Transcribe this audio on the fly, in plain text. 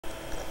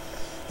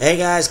Hey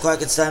guys,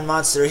 Quackenstein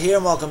Monster here,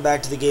 and welcome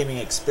back to the gaming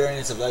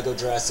experience of LEGO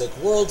Jurassic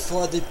World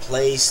for the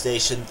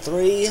PlayStation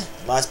 3.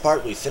 Last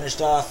part, we finished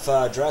off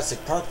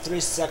Jurassic Park 3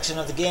 section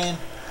of the game.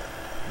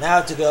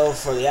 Now to go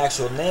for the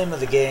actual name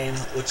of the game,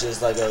 which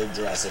is LEGO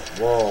Jurassic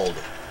World.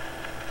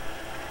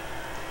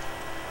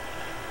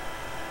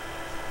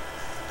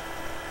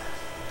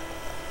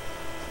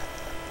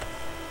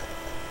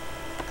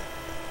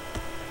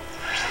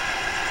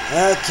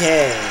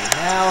 Okay,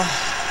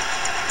 now...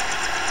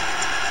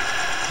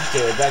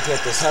 Okay, we're back here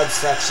at this hub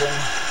section.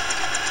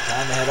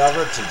 Time to head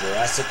over to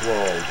Jurassic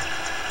World.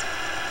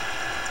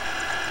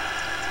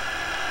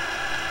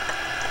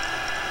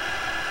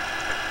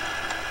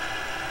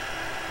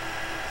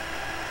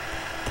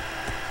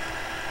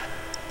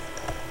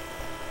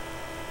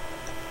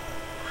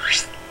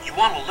 You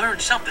want to learn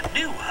something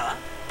new, huh?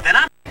 Then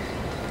I'm...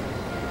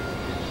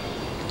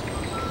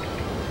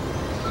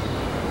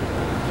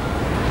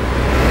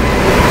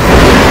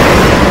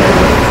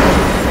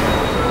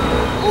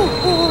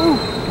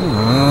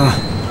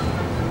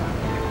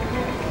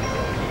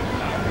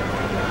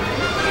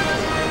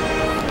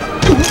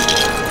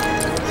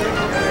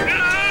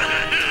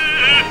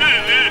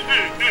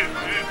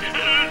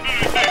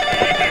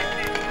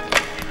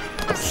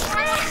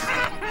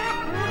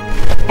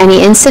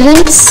 Any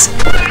incidents?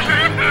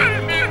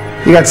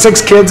 You got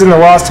 6 kids in the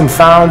lost and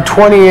found,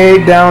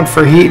 28 down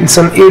for heat, and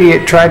some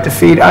idiot tried to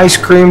feed ice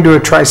cream to a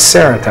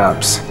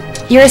triceratops.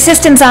 Your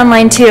assistant's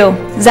online too.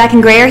 Zach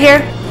and Gray are here?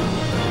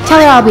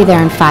 Tell her I'll be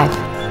there in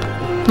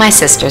 5. My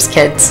sister's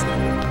kids.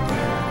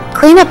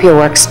 Clean up your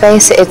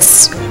workspace.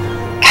 It's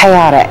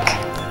chaotic.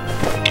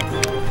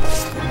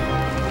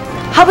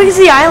 How big is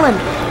the island?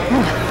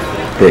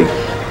 Big.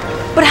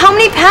 But how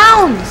many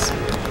pounds?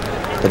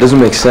 That doesn't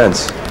make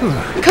sense.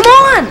 Come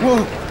on!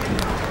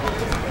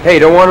 Hey,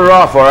 don't wander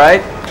off,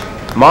 alright?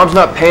 Mom's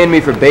not paying me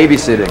for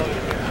babysitting.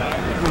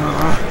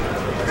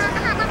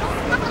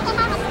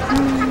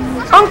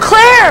 Aunt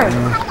Claire!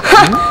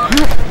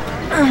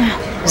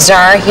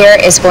 Zara here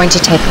is going to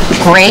take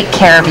great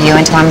care of you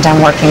until I'm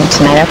done working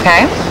tonight,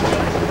 okay?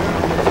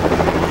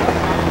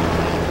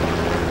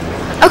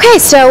 Okay,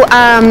 so,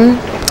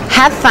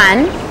 have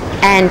fun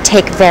and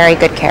take very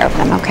good care of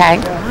them, okay?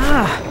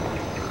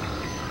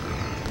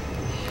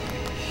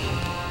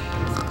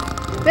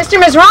 Mr.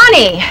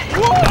 Masrani,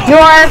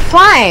 you're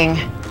flying.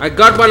 I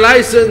got my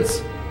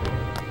license.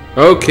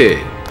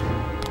 Okay,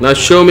 now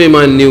show me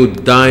my new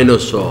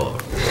dinosaur.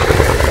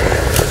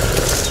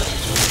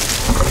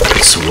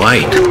 It's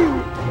white.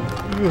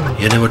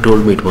 You never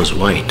told me it was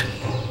white.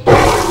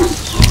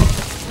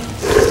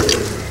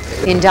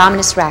 The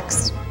Indominus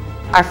Rex,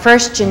 our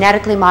first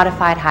genetically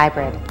modified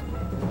hybrid.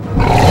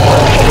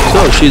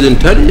 So she's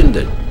intelligent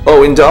then.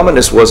 Oh,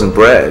 Indominus wasn't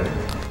bred.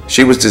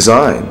 She was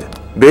designed.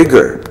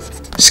 Bigger.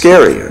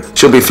 Scarier.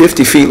 She'll be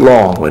 50 feet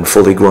long when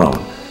fully grown.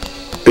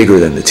 Bigger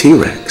than the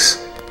T-Rex.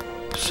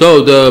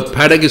 So the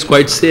paddock is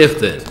quite safe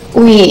then?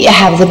 We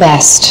have the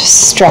best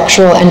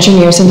structural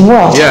engineers in the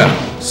world. Yeah,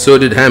 so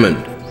did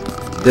Hammond.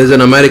 There's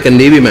an American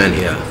Navy man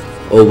here,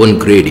 Owen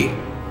Grady.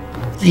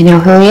 I know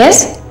who he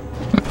is.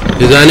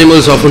 His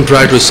animals often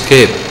try to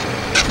escape.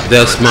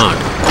 They're smart.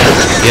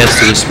 He has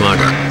to be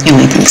smarter. He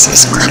only thinks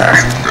he's smarter.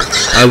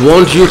 I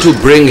want you to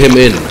bring him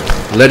in.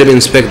 Let him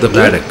inspect the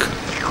paddock.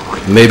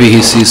 Maybe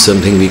he sees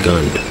something we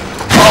can't.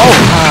 Oh,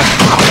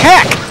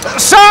 heck!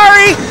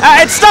 Sorry!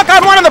 It's stuck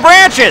on one of the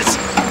branches!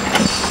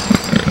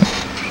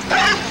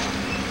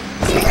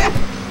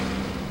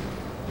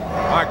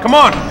 Alright, come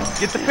on!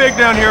 Get the pig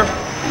down here.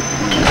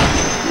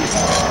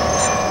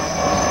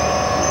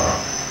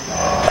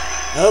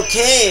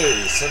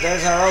 Okay, so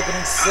there's our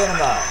opening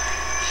cinema.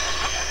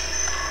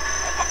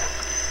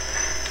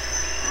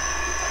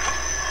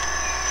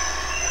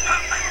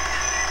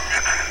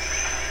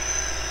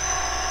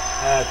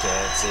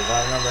 Okay, let's see if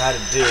I remember how to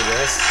do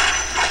this.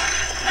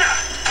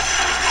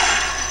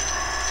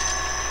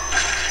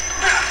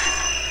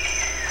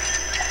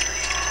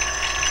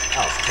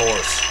 Oh, of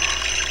course.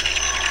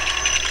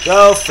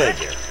 Go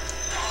figure.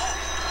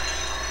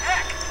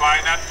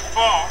 Try not to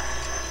fall.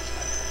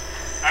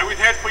 I would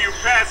head for your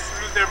pets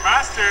to lose their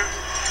master.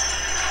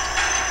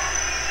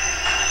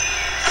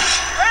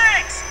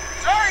 Thanks!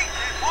 Sorry,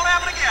 it won't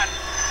happen again.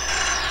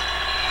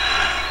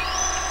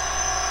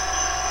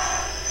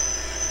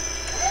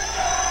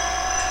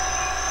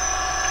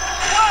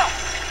 Whoa!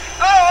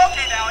 Oh,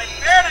 okay now, in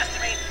fairness to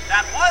me,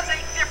 that was a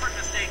different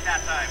mistake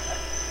that time.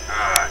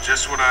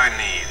 Just what I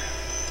need.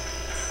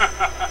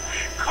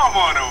 Come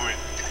on, Owen.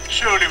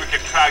 Surely we can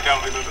track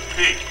down the little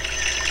pig.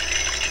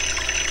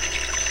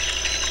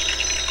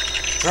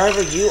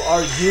 Driver, you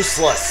are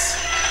useless.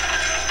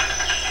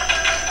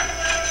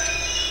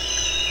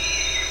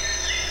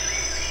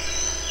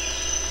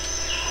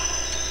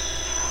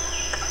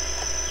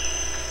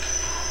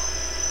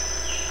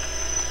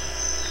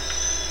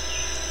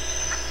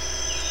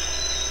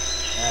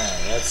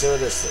 Alright, let's see where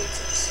this leads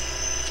us.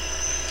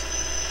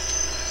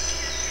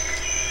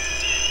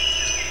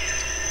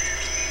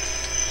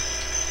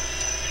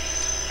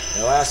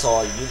 Yo,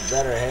 asshole, you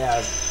better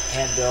have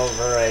hand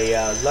over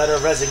a letter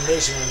of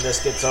resignation when this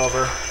gets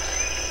over.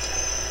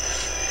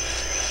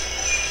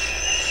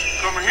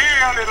 Come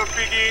here, little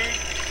piggy.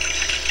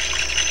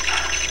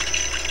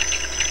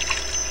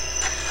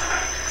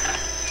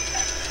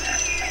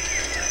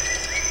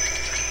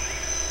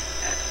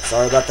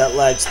 Sorry about that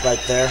lag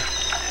spike there.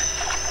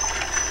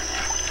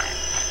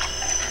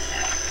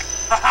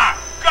 Haha,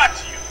 got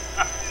you.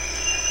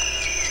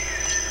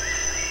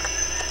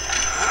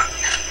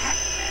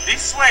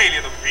 This way,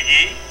 little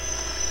piggy.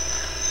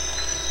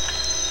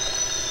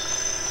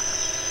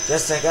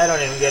 Just think I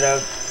don't even get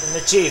an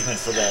achievement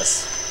for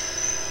this.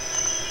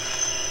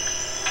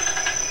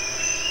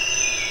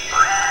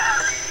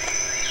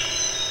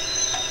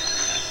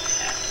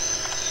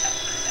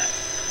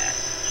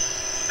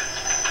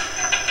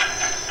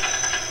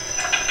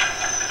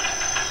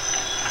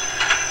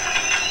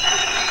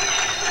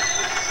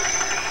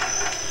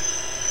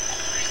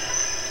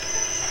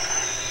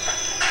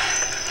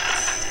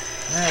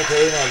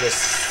 Okay, you know this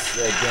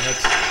gimmick.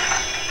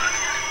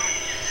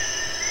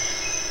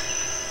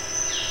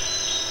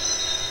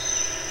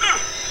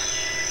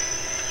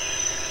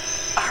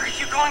 Are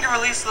you going to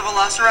release the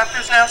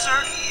velociraptors now,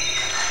 sir?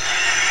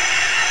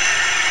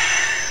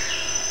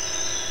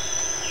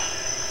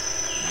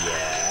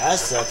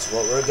 Yes, that's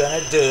what we're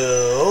gonna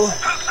do.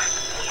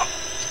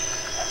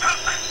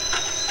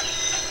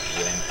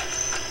 Wimp.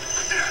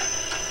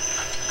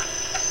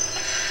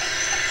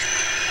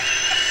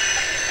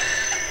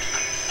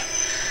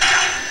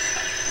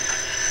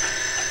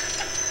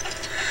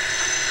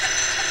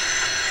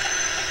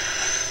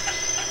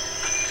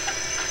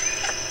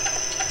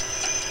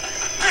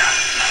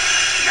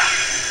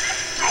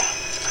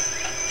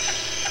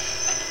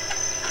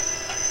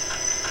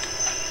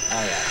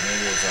 Oh yeah,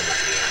 maybe it's over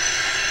here.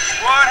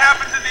 What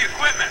happened to the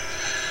equipment?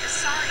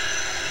 Sorry,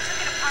 we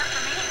took it apart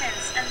for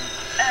maintenance, and,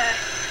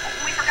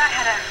 we forgot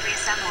how to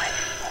reassemble it.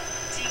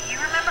 Do you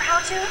remember how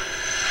to?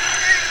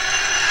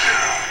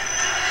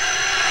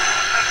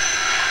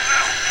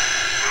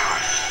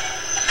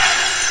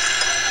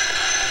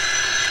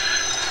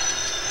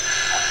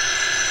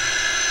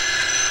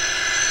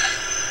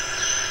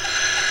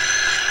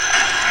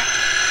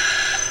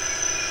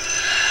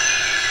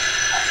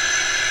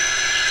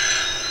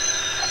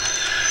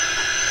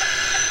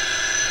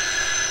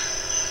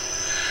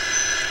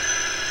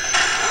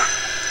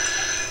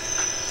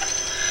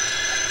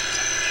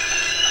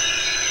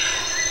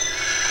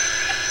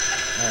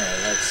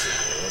 Alright, let's see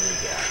here. What do we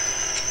got?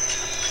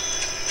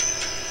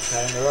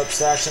 Cutting the rope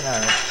section.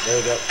 Alright, there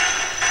we go.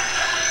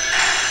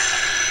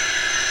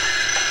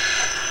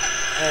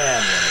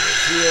 And one over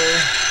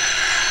here.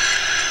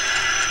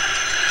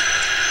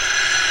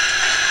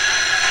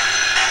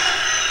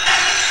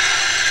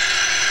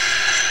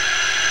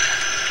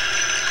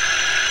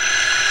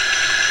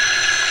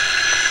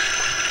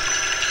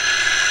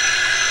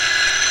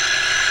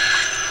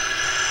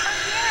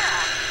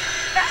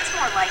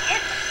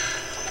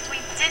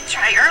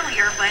 Try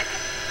earlier, but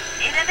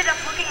it ended up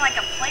looking like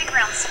a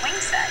playground swing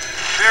set.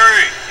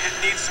 Barry, it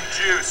needs some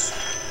juice.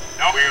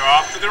 Now we're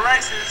off to the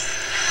races.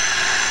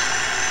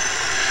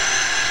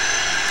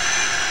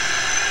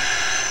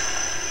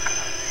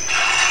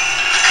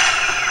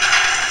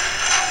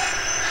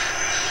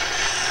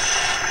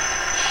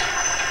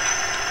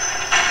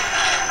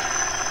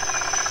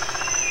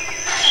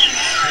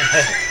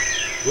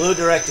 Blue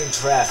directing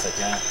traffic,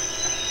 huh?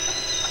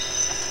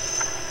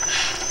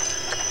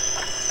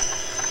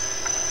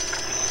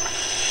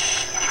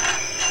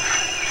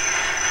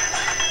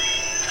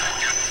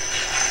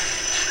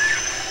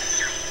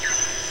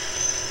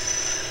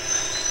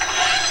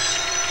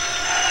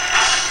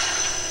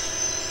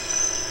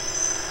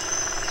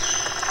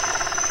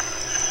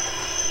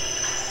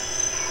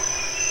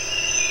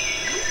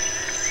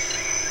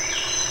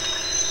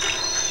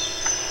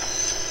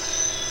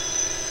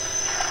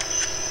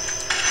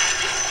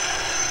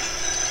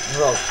 A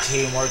little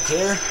teamwork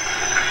here.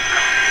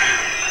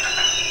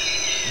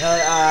 You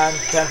know, I'm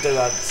tempted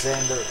about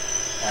saying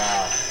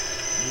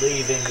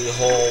leaving the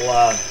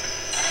whole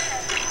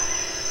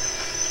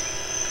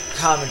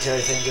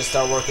commentary thing, just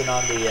start working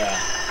on the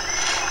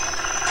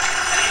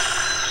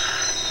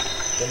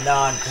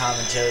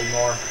non-commentary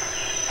more.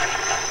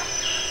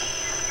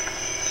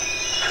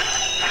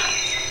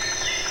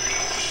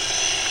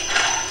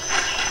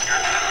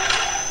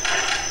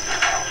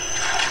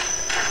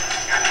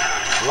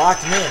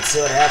 Lock me and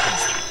see what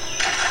happens,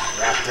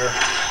 Raptor.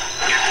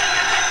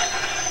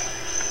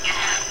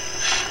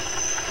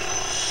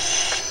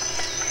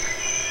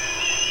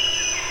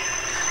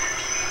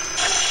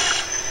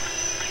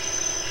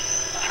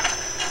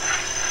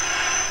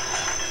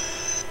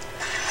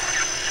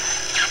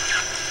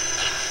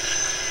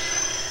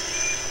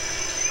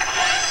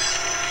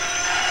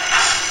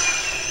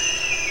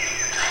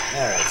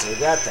 Alright, so we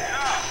got that.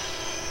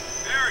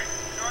 Barry,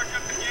 charge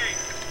up the gate.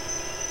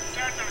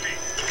 Certainly.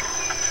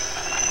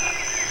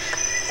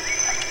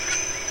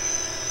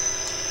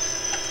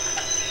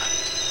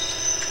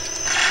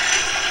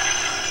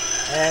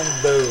 And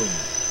boom.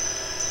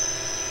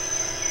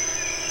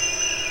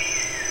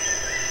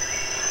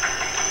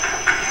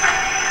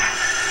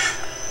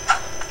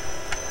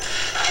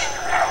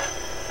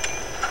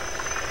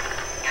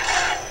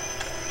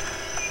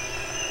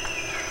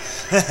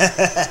 I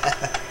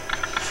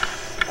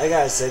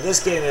gotta say,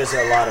 this game is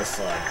a lot of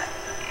fun.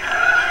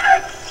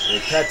 The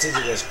cutscenes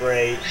are just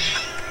great.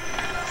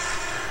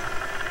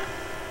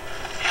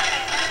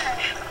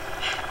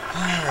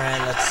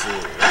 Alright, let's see.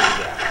 What do we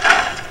got?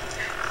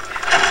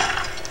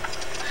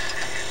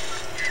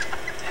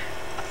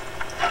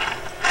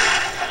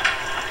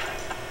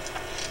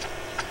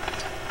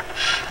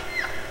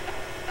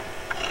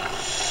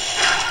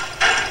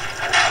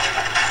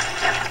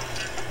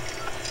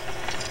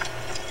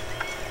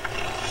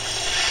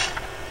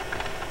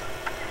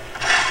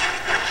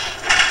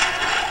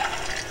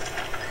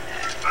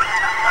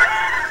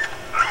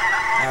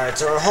 Alright,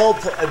 so our whole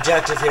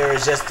objective here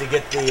is just to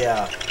get the, There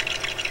he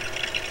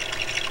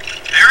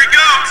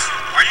goes!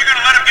 Are you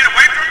gonna let him get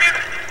away from you?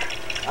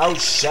 Oh,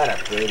 shut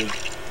up, Brady.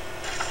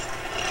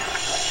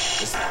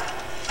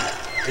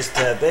 Just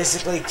to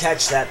basically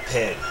catch that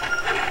pig.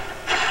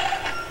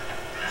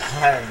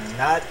 I'm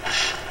not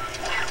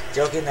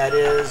joking, that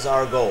is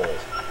our goal.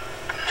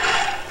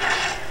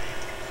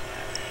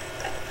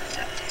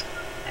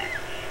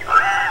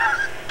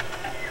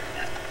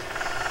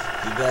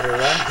 You better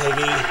run,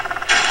 piggy.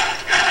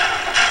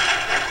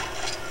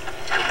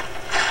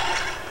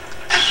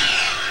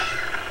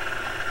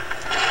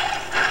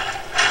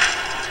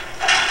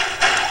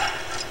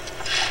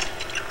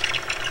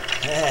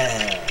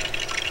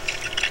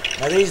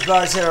 Now these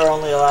bars here are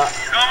only allowed...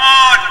 Come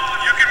on!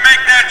 You can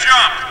make that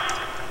jump!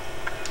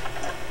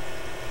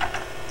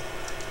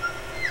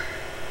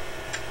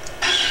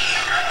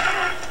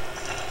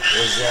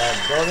 Is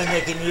the only thing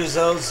they can use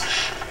those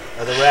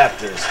are the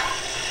raptors.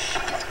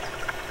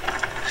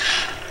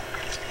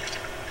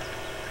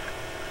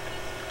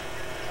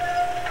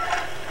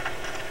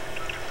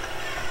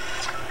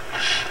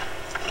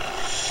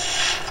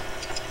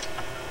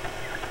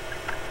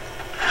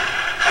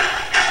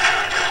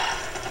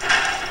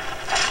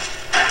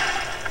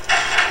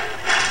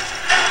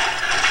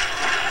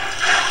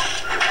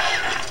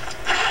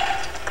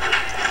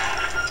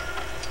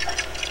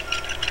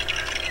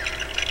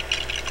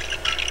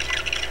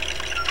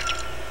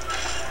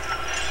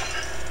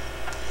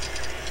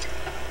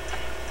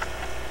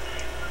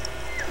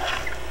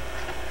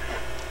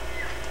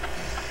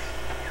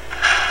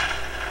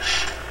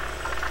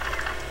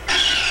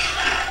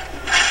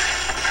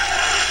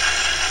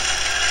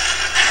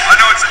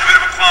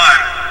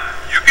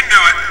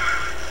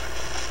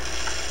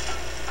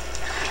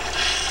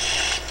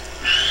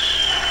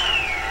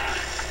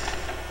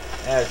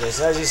 Okay,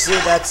 so as you see,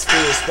 that's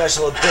the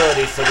special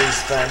ability for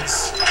these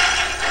things.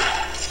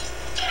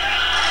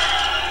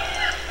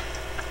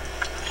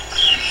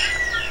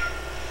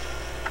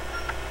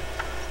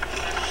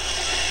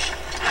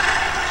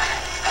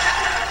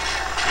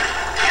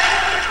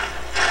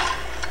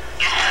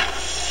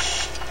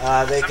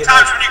 They can.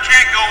 Sometimes when you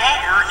can't go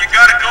over, you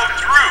gotta go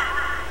through.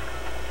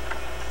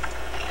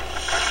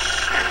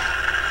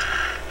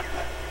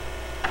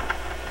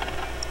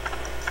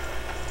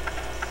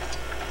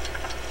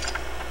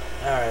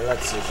 Alright,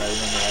 let's see if I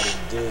remember how to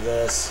do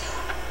this.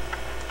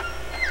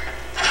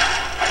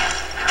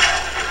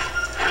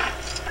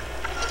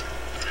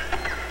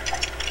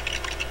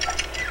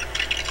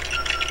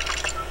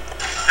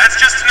 That's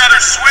just another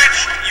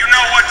switch. You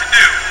know what to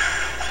do.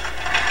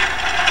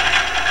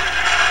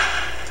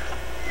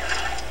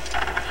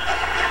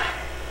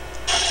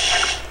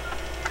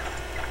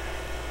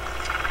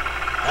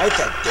 I hate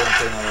that damn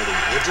thing already.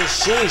 Would you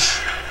sheesh?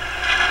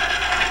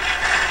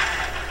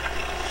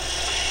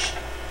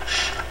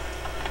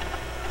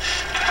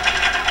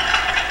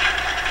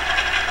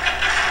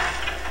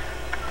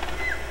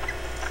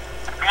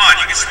 Come on,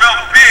 you can smell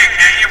the pig,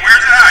 can't you?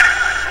 Where's it hiding?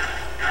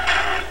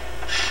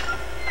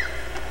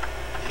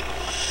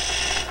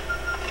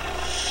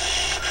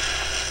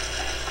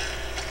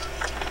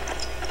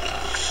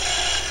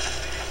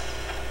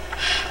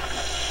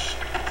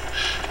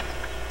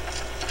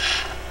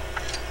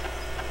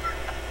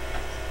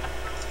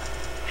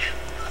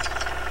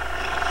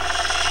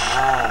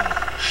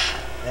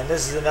 And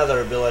this is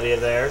another ability of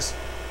theirs.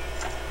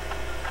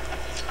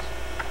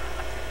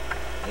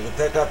 You can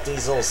pick up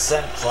these little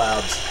scent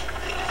clouds.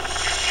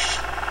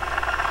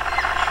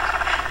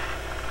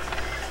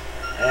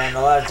 And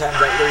a lot of times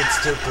that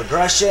leads to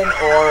progression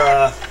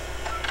or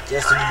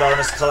just some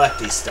bonus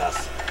collecty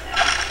stuff.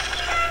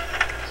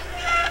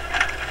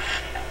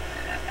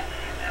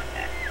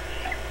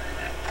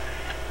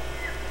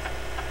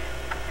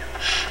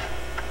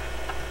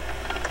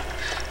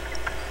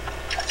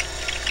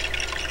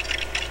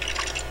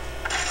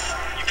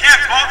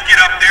 Both get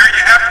up there,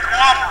 you have to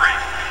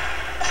cooperate.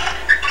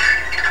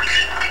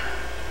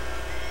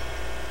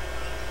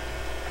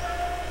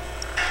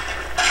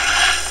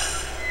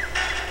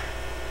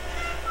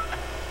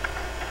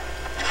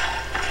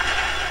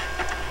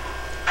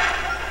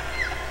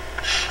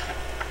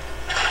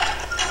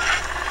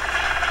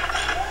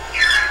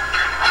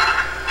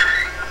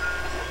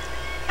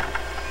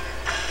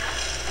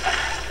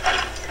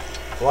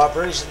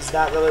 Cooperation's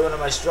not really one of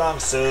my strong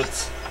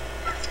suits.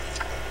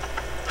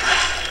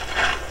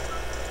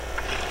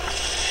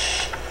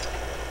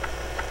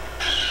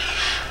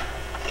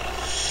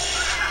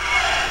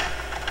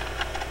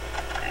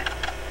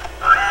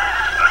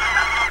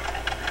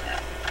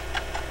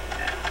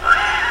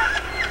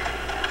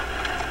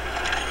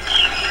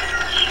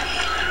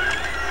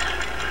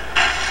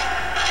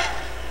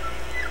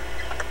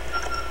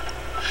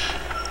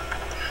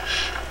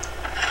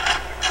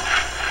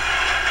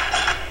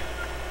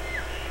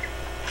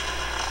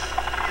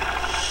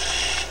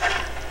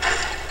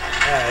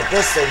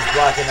 this thing's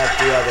blocking up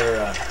the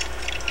other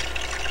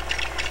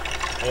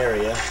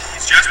area.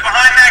 He's just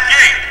behind that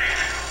gate.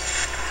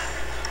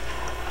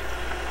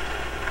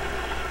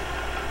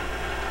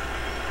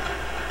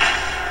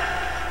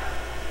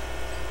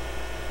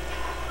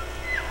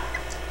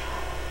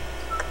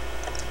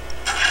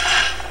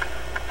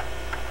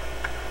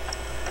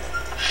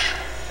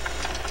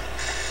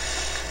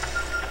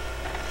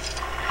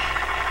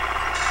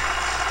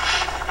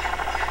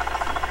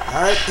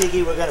 Alright,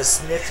 Piggy, we're gonna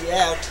sniff you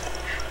out.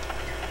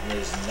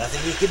 There's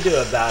nothing you can do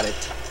about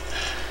it.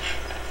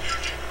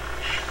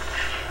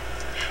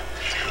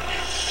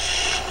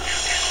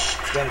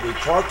 It's gonna be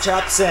pork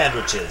chop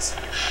sandwiches.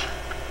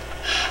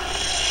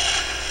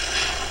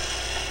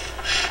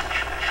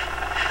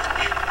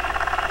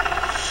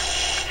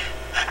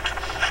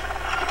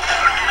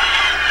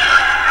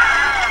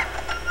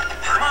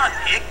 Come on,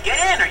 Pig, get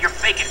in or you're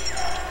faking.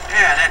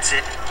 Yeah, that's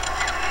it.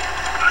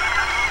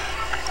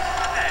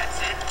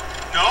 That's it.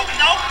 No,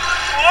 no.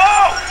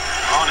 Whoa!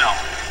 Oh, no.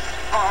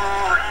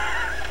 Oh,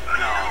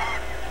 no.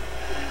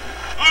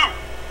 Blue,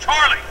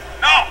 Charlie,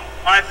 no.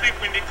 I think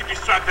we need to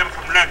distract them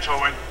from lunch,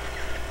 Owen.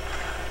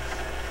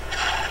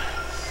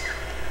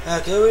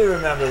 Okay, we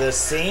remember this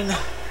scene.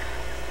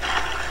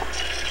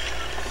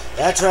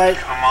 That's right.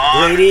 Come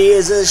on. Grady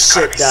is a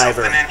shit Gotta be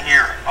diver. something in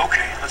here.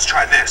 Okay, let's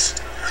try this.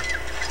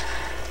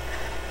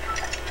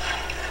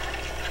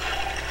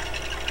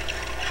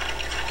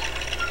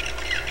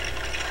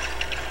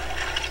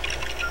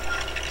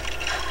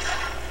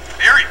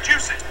 Harry,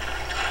 juice it.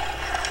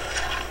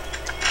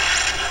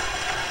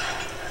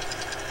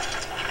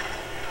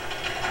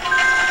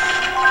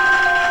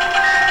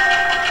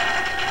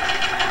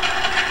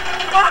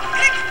 Come on,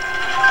 Pig.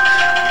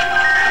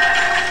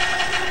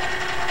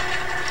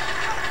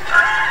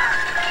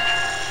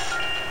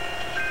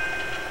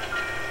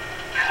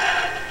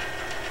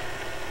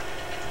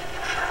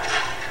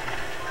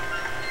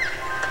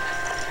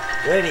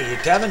 Grady, you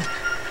coming? Open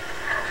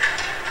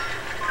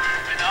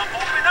up,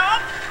 open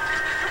up.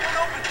 It won't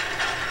open.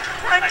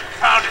 Frank. I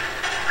found it.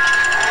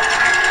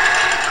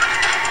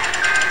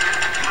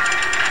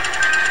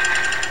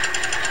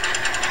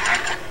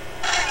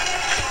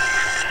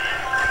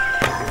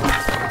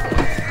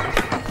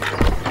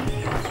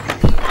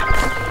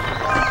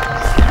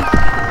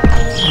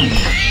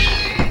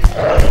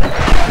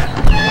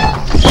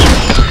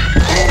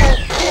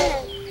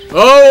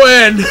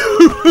 Owen!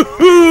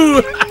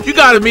 You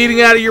got a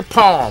meeting out of your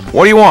palm.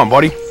 What do you want,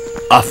 buddy?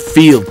 A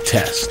field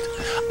test.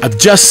 I've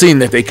just seen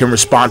that they can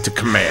respond to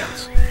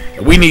commands.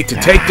 And we need to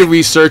take the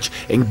research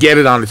and get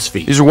it on its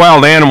feet. These are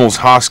wild animals,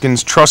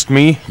 Hoskins. Trust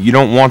me, you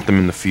don't want them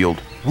in the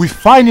field. We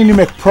finally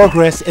make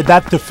progress, and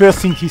that's the first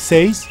thing he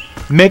says.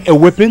 Make a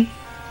weapon.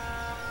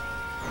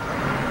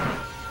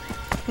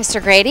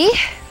 Mr. Grady?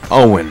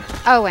 Owen.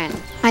 Owen,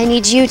 I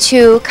need you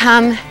to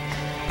come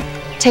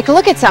take a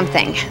look at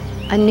something.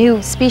 A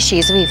new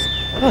species we've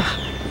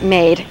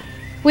made.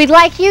 We'd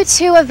like you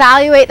to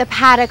evaluate the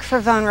paddock for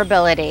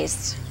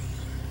vulnerabilities.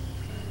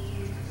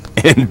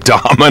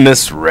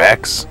 Indominus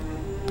Rex?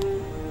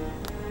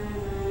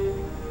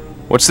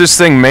 What's this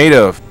thing made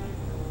of?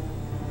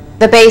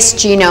 The base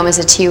genome is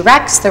a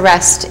T-Rex, the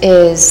rest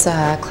is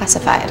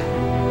classified.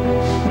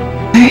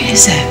 Where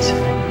is it?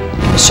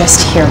 It was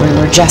just here, we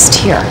were just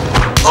here.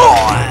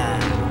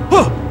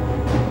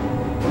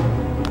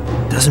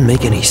 Doesn't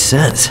make any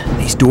sense.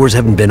 These doors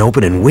haven't been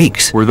open in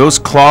weeks. Were those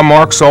claw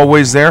marks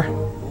always there?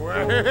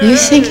 You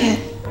think it...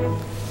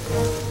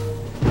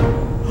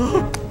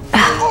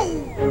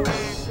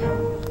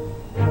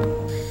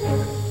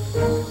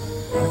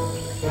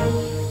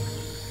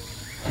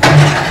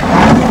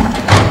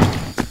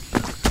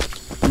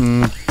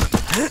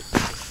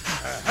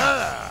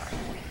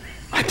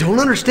 I don't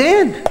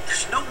understand.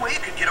 There's no way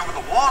it could get over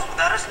the walls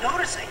without us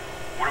noticing.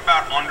 What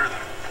about under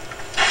them?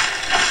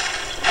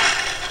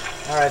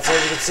 Alright, so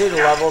as you can see, the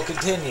level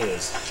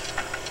continues.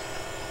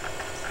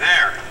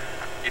 There.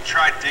 It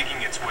tried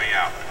digging its way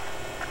out.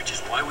 Which is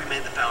why we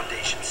made the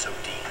foundation so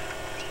deep.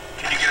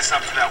 Can you get us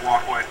up to that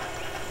walkway?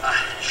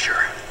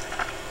 Sure.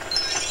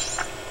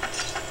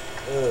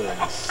 Ooh,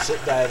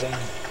 shit diving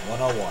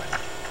 101.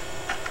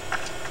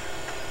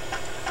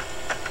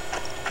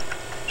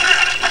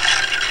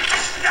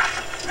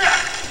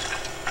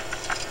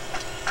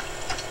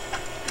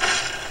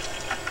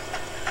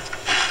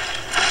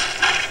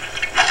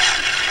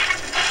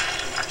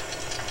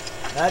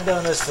 Not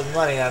doing this for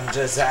money, I'm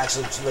just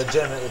actually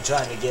legitimately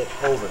trying to get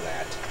over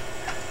that.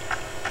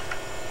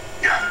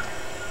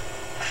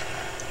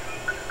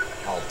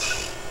 Oh.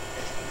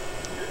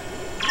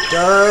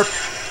 Derp!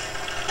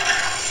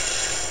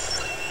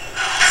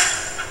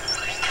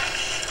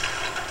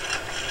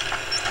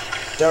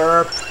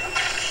 Derp!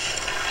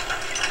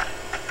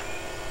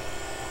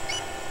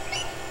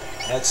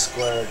 X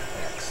squared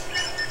X.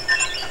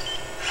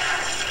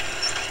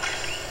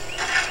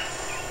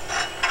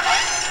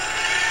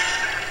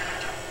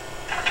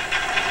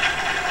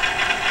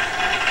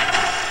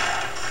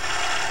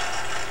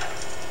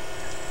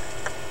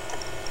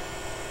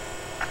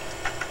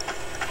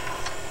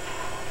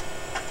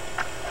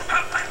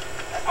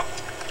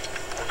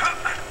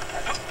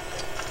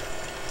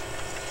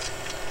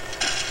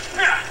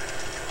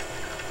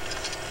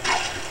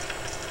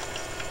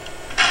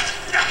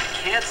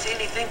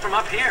 anything from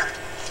up here.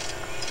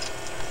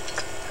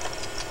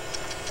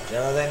 Do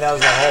you ever think that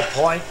was the whole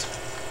point?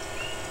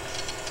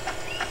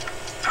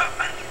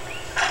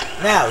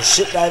 Now,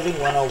 ship diving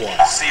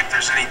 101. See if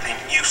there's anything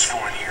useful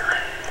in here.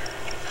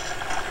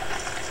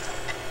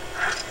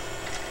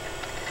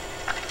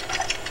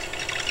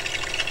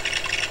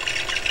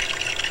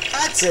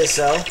 I'd say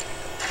so.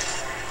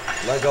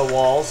 Lego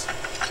walls.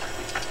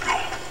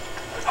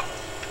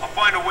 I'll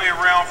find a way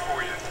around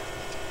for you.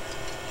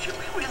 Should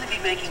we really be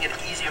making it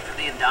easier for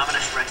the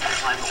Indominus Rex to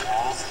climb the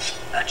walls?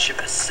 That ship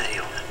has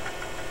sailed.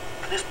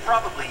 And is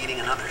probably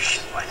eating another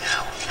ship by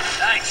now.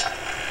 Thanks.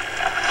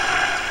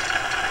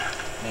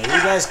 Now,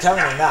 you guys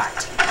coming or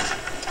not?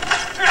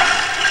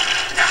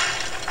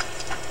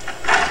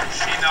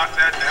 She knocked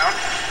that down?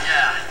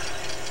 Yeah.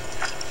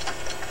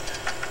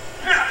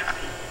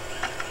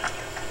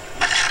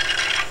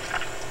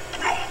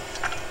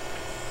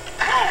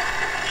 Whoa,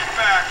 get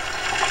back.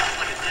 Looks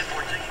like it did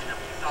more digging than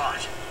we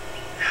thought.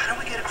 How do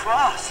we get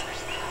across?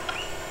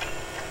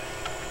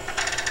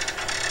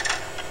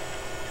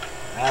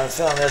 I have a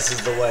feeling this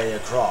is the way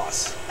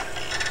across.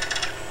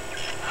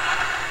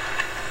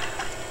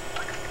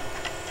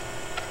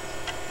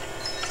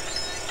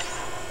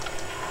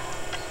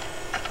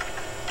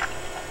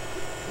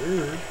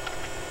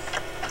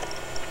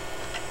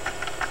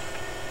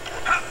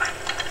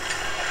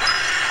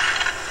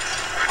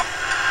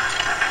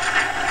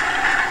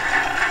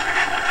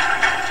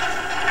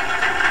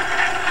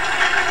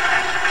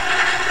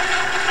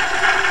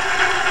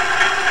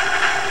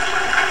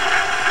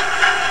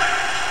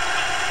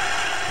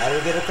 How do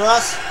we get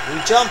across?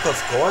 We jump,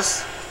 of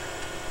course.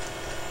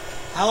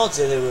 How else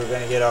did they we were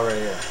going to get over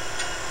here?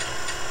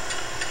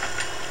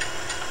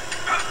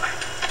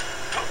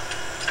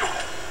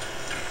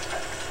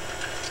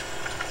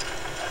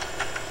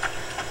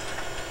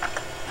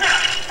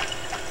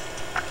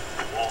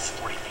 The wall's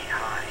 40 feet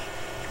high.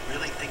 You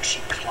really think she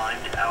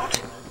climbed out?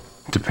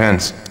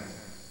 Depends.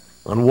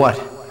 On what?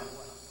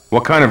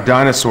 What kind of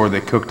dinosaur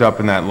they cooked up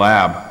in that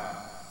lab?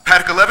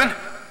 Paddock 11,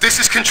 this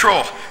is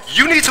Control.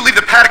 You need to leave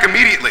the paddock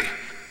immediately.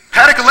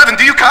 Paddock 11,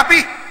 do you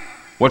copy?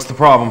 What's the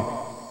problem?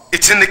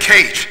 It's in the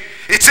cage.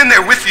 It's in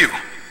there with you.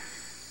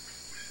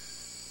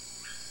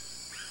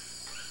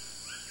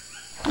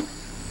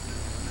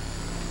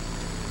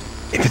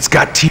 If it's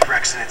got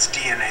T-Rex in its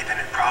DNA, then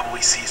it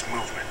probably sees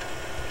movement.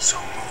 So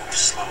move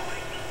slowly.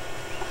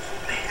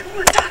 Man,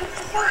 we're done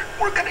for.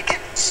 We're gonna get...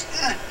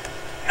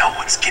 No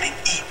one's getting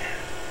eaten.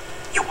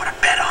 You wanna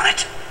bet on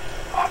it?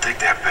 I'll take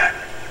that bet.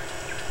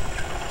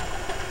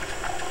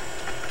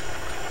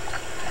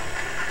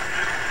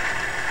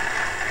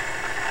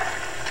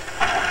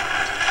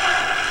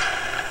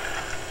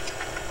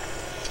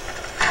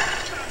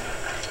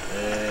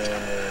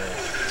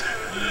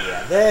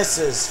 Yeah, this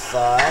is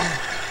fun.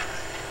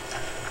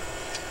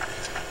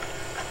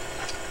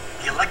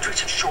 The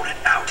electrics have shorted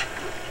out.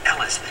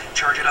 Ellis,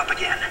 charge it up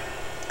again.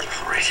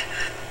 All right.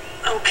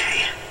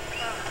 Okay.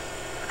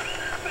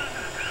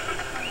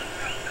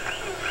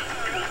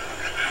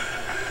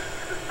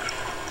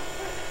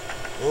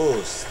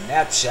 Ooh,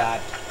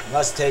 snapshot.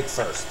 Must take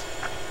first.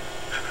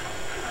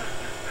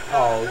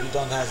 Oh, you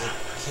don't have a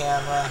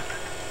camera.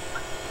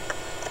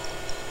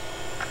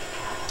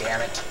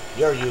 Damn it.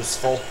 You're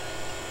useful.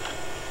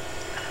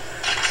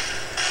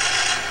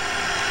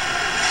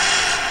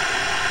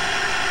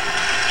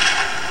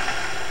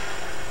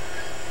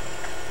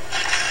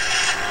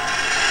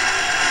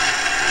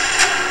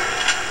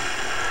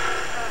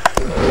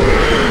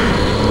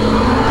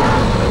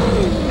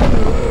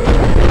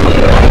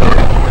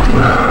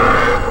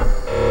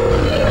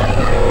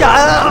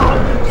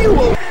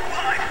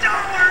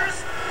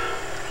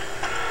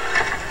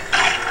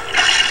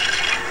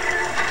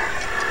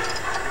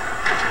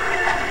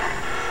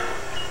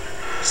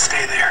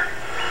 Stay there.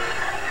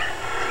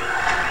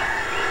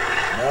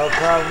 No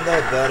problem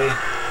there, buddy.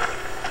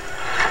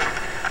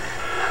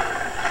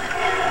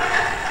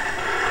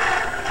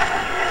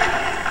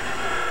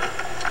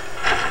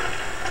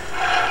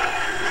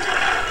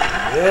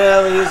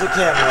 Really use the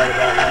camera right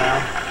about now.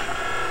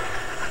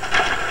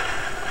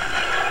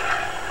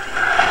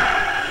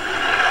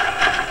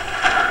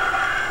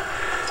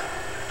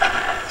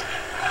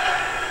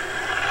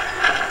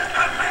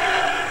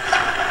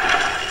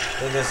 I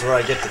think this is where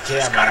I get the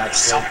camera, actually.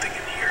 Something in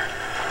here.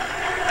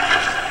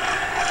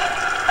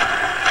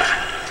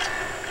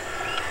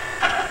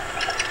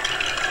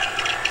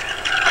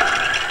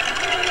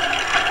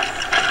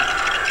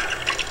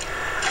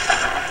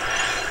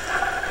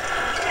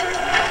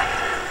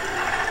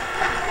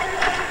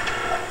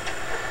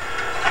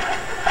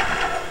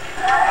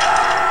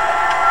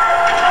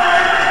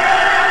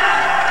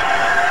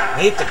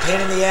 Meet the pain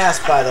in the ass,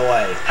 by the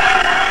way.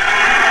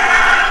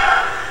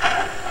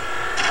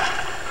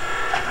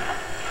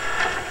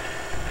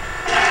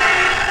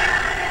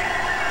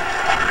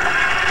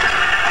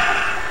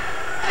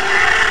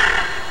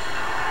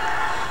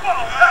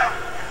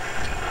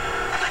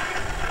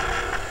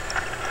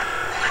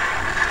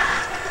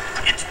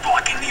 It's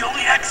blocking the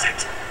only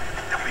exit.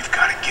 Then we've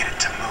got to get it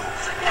to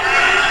move.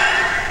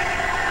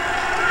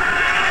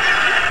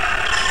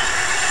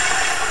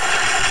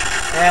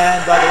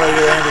 And by the way,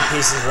 your ender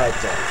piece is right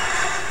there.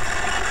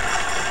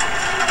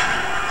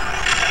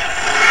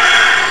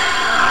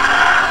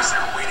 Is there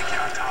a way to get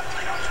on top of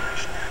the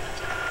observation?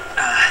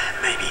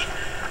 Maybe.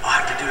 I'll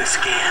have to do a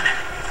scan.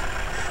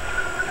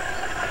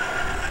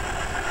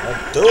 Well,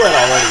 do it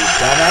already, you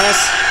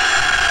dumbass.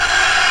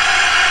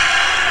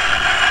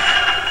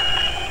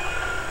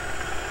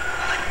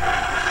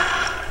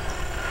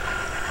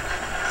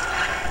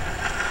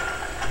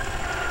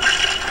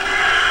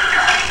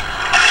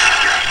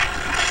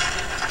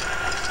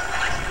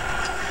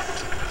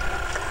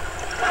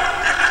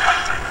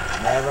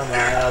 Never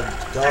mind, I'll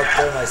go up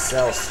there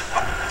myself.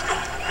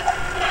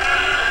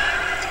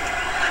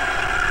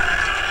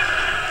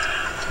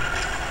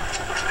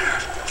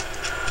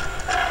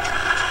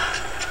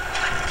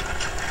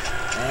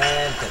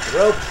 And cut the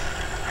rope.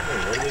 Hey,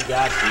 what do we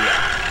got here?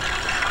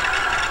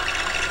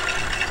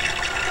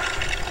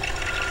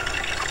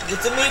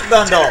 It's a meat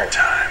bundle.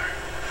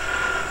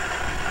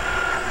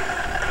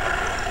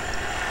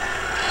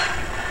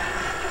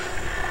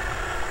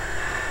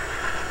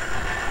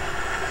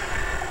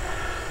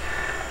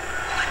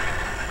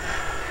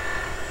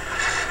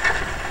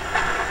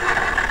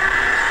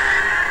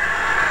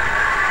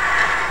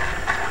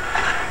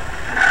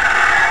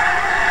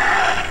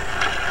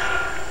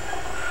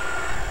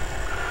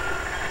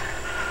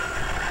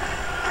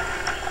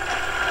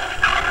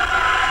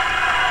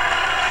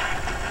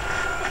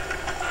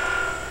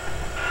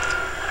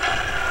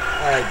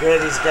 Alright,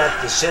 good. He's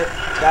got the ship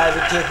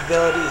diving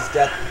capability. He's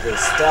got the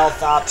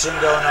stealth option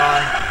going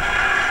on.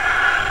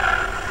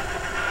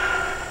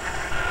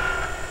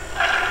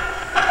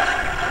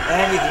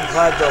 And he can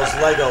climb those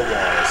Lego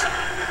walls.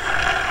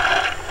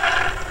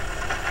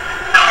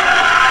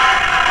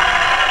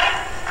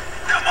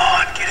 Come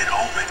on, get it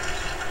open.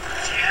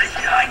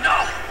 Yeah, I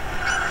know.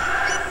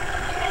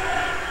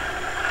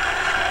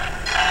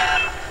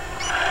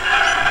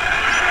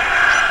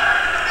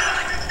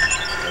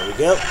 There we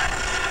go.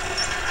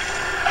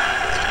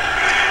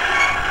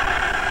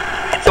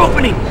 It's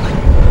opening!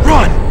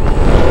 Run!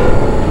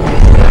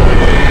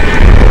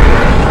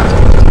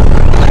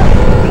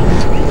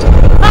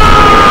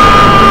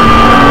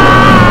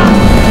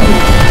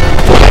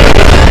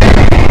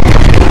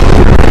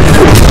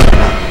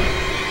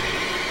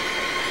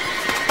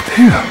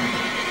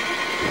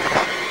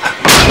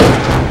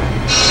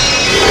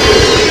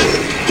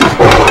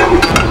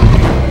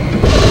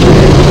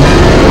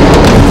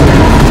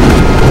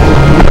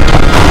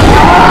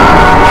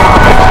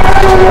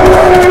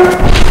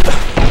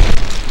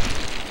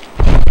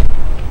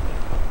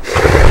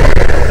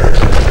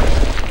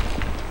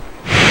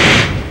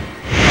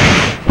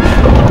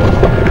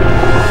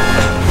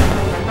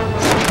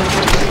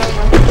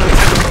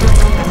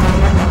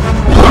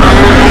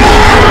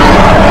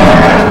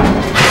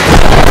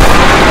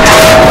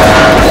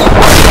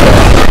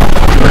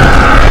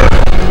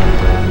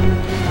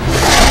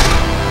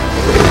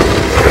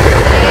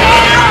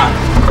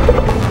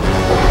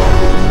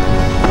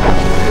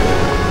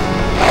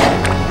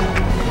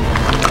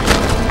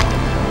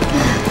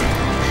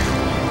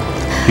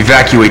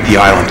 Evacuate the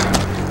island.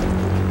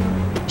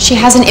 She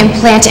has an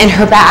implant in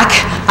her back.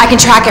 I can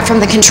track it from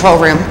the control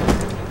room.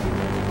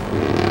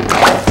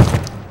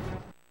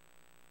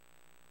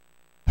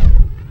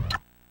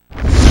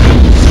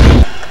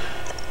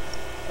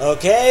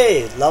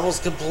 Okay, level's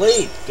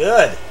complete.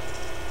 Good.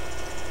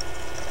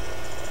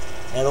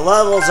 And the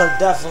levels are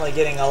definitely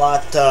getting a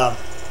lot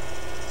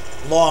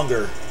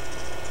longer.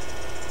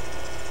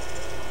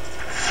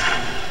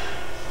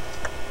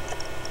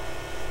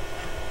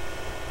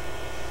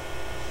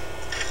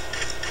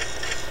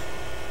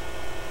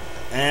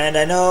 And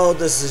I know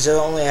this is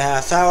only a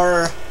half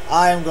hour.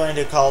 I'm going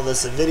to call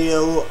this a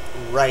video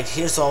right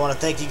here. So I want to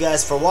thank you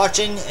guys for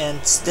watching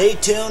and stay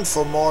tuned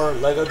for more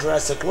LEGO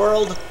Jurassic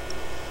World.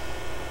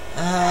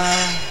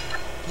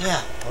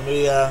 Yeah, when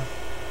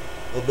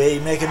we'll be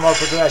making more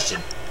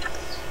progression.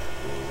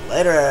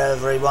 Later,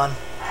 everyone.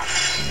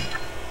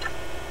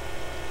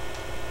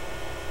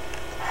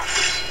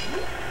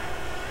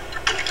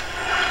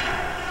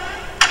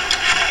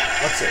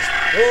 What's this?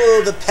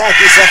 Ooh, the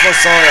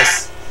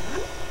Pachycephalosaurus.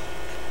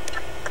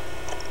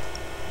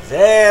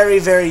 Very,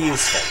 very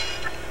useful.